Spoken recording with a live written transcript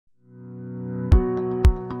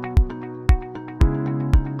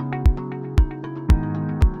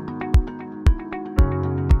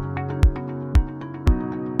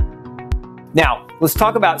Now, let's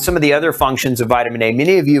talk about some of the other functions of vitamin A.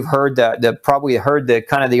 Many of you have heard probably heard the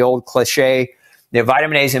kind of the old cliche that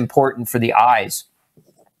vitamin A is important for the eyes.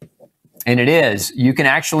 And it is. You can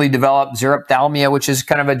actually develop xerophthalmia, which is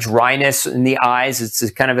kind of a dryness in the eyes. It's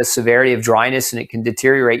a kind of a severity of dryness, and it can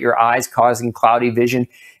deteriorate your eyes, causing cloudy vision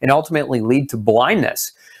and ultimately lead to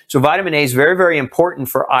blindness. So vitamin A is very, very important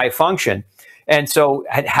for eye function. And so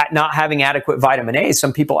not having adequate vitamin A,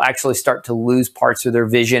 some people actually start to lose parts of their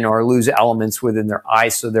vision or lose elements within their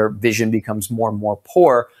eyes, so their vision becomes more and more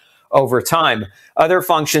poor over time. Other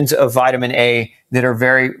functions of vitamin A that are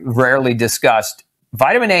very rarely discussed.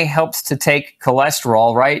 Vitamin A helps to take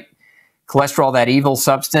cholesterol, right? Cholesterol, that evil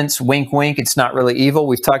substance, wink, wink, it's not really evil.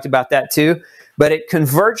 We've talked about that too. But it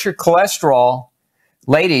converts your cholesterol,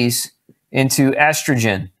 ladies, into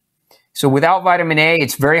estrogen. So without vitamin A,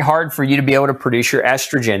 it's very hard for you to be able to produce your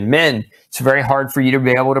estrogen. Men, it's very hard for you to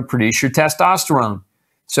be able to produce your testosterone.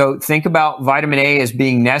 So think about vitamin A as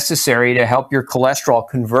being necessary to help your cholesterol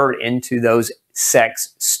convert into those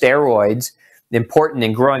sex steroids. Important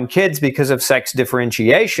in growing kids because of sex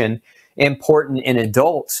differentiation, important in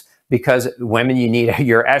adults because women, you need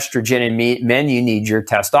your estrogen, and men, you need your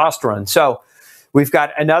testosterone. So we've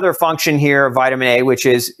got another function here of vitamin A, which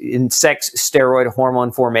is in sex steroid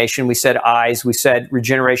hormone formation. We said eyes, we said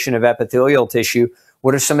regeneration of epithelial tissue.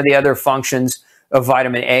 What are some of the other functions of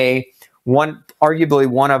vitamin A? Arguably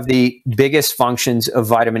one of the biggest functions of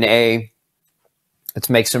vitamin A, let's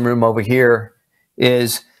make some room over here,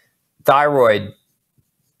 is thyroid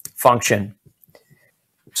function.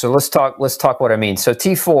 So let's talk what I mean. So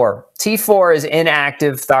T4. T4 is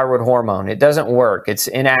inactive thyroid hormone. It doesn't work. It's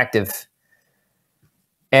inactive.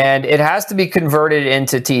 And it has to be converted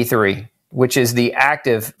into T3, which is the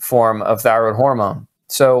active form of thyroid hormone.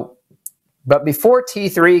 So, but before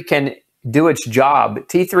T3 can do its job,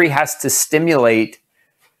 T3 has to stimulate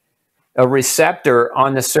a receptor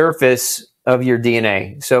on the surface of your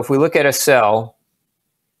DNA. So if we look at a cell,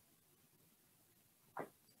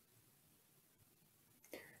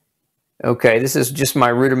 okay, this is just my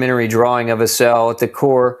rudimentary drawing of a cell. At the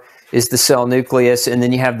core is the cell nucleus, and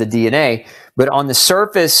then you have the DNA. But on the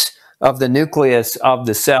surface of the nucleus of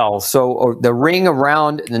the cell, so the ring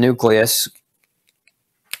around the nucleus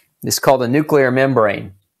is called a nuclear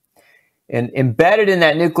membrane. And embedded in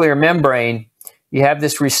that nuclear membrane, you have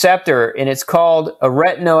this receptor, and it's called a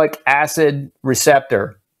retinoic acid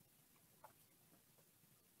receptor.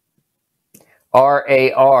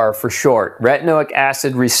 RAR for short, retinoic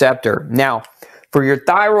acid receptor. Now, for your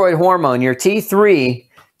thyroid hormone, your T3,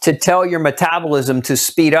 to tell your metabolism to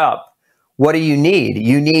speed up, what do you need?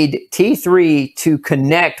 You need T3 to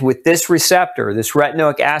connect with this receptor, this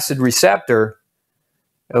retinoic acid receptor,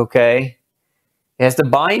 okay? It has to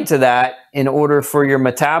bind to that in order for your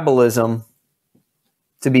metabolism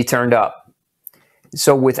to be turned up.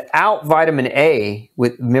 So without vitamin A,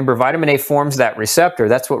 remember vitamin A forms that receptor.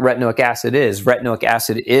 That's what retinoic acid is. Retinoic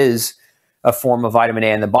acid is a form of vitamin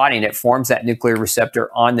A in the body, and it forms that nuclear receptor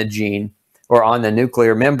on the gene or on the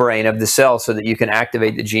nuclear membrane of the cell so that you can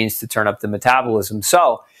activate the genes to turn up the metabolism.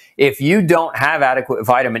 So if you don't have adequate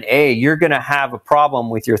vitamin A, you're going to have a problem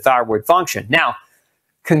with your thyroid function. Now,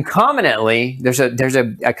 concomitantly, there's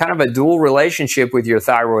a kind of a dual relationship with your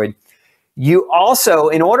thyroid. You also,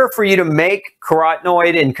 in order for you to make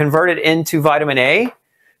carotenoid and convert it into vitamin A,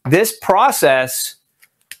 this process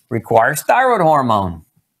requires thyroid hormone.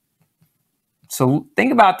 So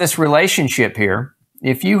think about this relationship here.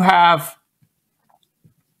 If you have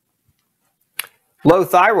low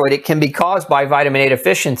thyroid, it can be caused by vitamin A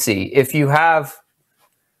deficiency. If you have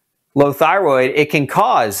low thyroid, it can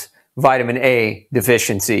cause vitamin A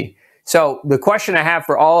deficiency. So the question I have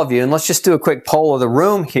for all of you, and let's just do a quick poll of the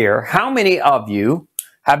room here. How many of you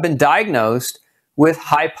have been diagnosed with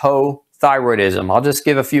hypothyroidism? I'll just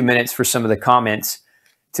give a few minutes for some of the comments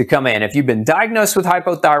to come in. If you've been diagnosed with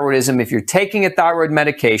hypothyroidism, if you're taking a thyroid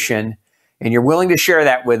medication and you're willing to share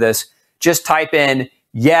that with us, just type in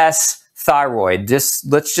yes, thyroid.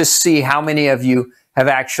 Let's just see how many of you have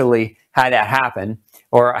actually had that happen,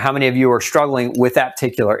 or how many of you are struggling with that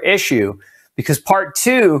particular issue. Because part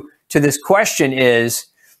two to this question is,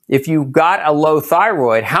 if you've got a low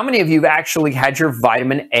thyroid, how many of you have actually had your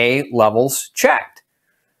vitamin A levels checked?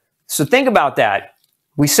 So think about that.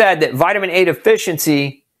 We said that vitamin A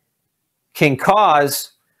deficiency can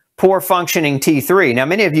cause poor functioning T3. Now,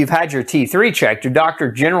 many of you have had your T3 checked. Your doctor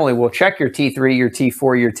generally will check your T3, your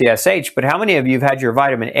T4, your TSH, but how many of you have had your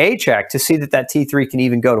vitamin A checked to see that that T3 can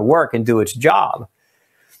even go to work and do its job?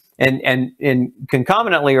 And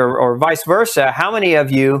concomitantly, or vice versa, how many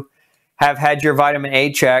of you have had your vitamin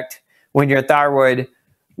A checked when your thyroid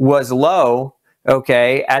was low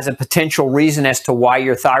okay, as a potential reason as to why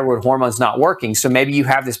your thyroid hormone's not working. So maybe you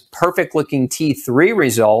have this perfect looking T3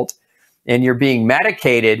 result and you're being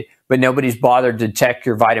medicated, but nobody's bothered to check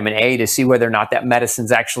your vitamin A to see whether or not that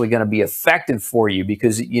medicine's actually going to be effective for you.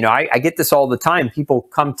 Because, you know, I get this all the time. People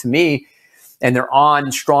come to me and they're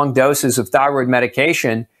on strong doses of thyroid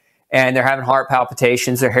medication and they're having heart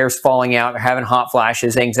palpitations, their hair's falling out, they're having hot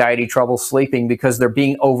flashes, anxiety, trouble sleeping because they're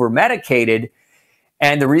being over medicated.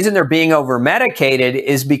 And the reason they're being over medicated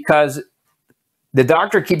is because the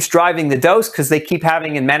doctor keeps driving the dose because they keep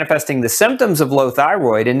having and manifesting the symptoms of low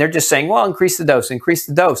thyroid. And they're just saying, well, increase the dose, increase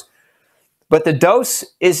the dose. But the dose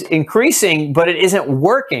is increasing, but it isn't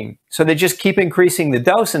working. So they just keep increasing the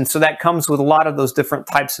dose. And so that comes with a lot of those different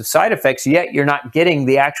types of side effects, yet you're not getting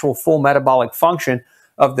the actual full metabolic function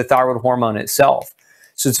of the thyroid hormone itself.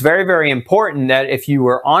 So it's very, very important that if you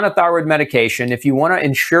are on a thyroid medication, if you want to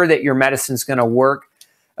ensure that your medicine is going to work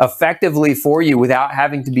effectively for you without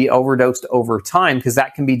having to be overdosed over time, because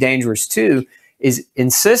that can be dangerous too, is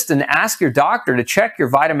insist and ask your doctor to check your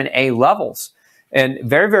vitamin A levels. And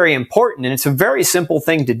very, very important. And it's a very simple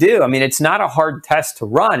thing to do. I mean, it's not a hard test to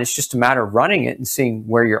run. It's just a matter of running it and seeing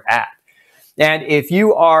where you're at. And if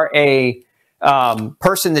you are a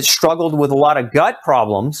person that struggled with a lot of gut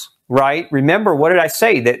problems, right? Remember, what did I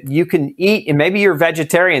say? That you can eat, and maybe you're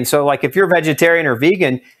vegetarian. So like if you're vegetarian or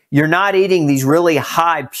vegan, you're not eating these really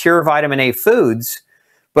high pure vitamin A foods,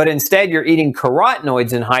 but instead you're eating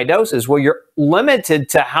carotenoids in high doses. Well, you're limited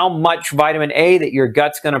to how much vitamin A that your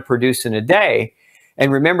gut's going to produce in a day.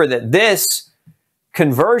 And remember that this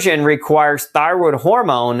conversion requires thyroid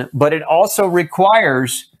hormone, but it also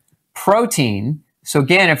requires protein. So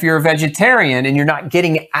again, if you're a vegetarian and you're not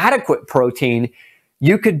getting adequate protein,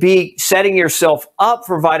 you could be setting yourself up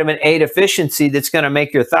for vitamin A deficiency that's going to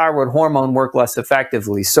make your thyroid hormone work less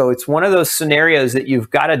effectively. So it's one of those scenarios that you've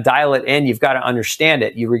got to dial it in. You've got to understand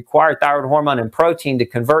it. You require thyroid hormone and protein to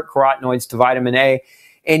convert carotenoids to vitamin A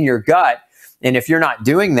in your gut. And if you're not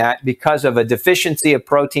doing that because of a deficiency of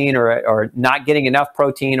protein or not getting enough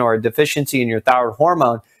protein or a deficiency in your thyroid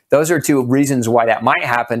hormone, those are two reasons why that might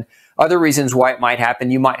happen. Other reasons why it might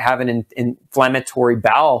happen, you might have an inflammatory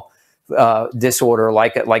bowel disorder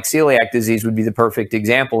like celiac disease would be the perfect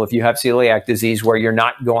example. If you have celiac disease where you're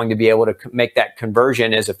not going to be able to make that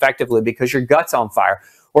conversion as effectively because your gut's on fire,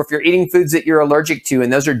 or if you're eating foods that you're allergic to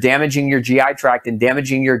and those are damaging your GI tract and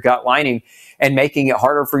damaging your gut lining and making it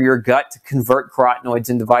harder for your gut to convert carotenoids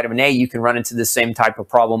into vitamin A, you can run into the same type of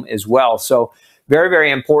problem as well. So very,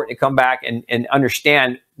 very important to come back and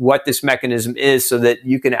understand what this mechanism is so that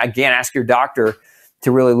you can, again, ask your doctor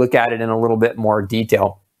to really look at it in a little bit more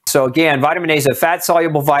detail. So again, vitamin A is a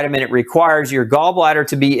fat-soluble vitamin. It requires your gallbladder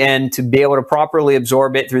to be in to be able to properly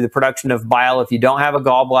absorb it through the production of bile. If you don't have a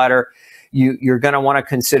gallbladder, you're going to want to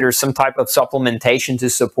consider some type of supplementation to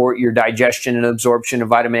support your digestion and absorption of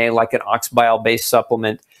vitamin A, like an ox bile-based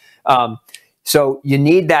supplement. So you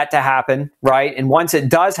need that to happen, right? And once it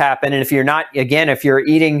does happen, and if you're not, again, if you're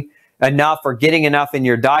eating enough or getting enough in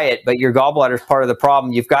your diet, but your gallbladder is part of the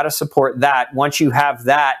problem, you've got to support that. Once you have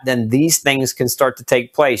that, then these things can start to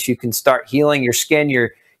take place. You can start healing your skin,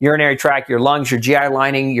 your urinary tract, your lungs, your GI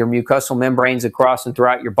lining, your mucosal membranes across and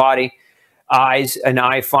throughout your body, eyes and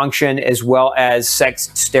eye function, as well as sex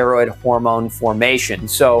steroid hormone formation.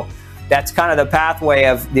 So that's kind of the pathway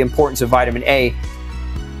of the importance of vitamin A.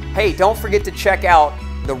 Hey, don't forget to check out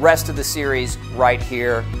the rest of the series right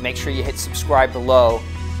here. Make sure you hit subscribe below.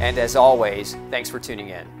 And as always, thanks for tuning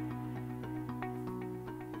in.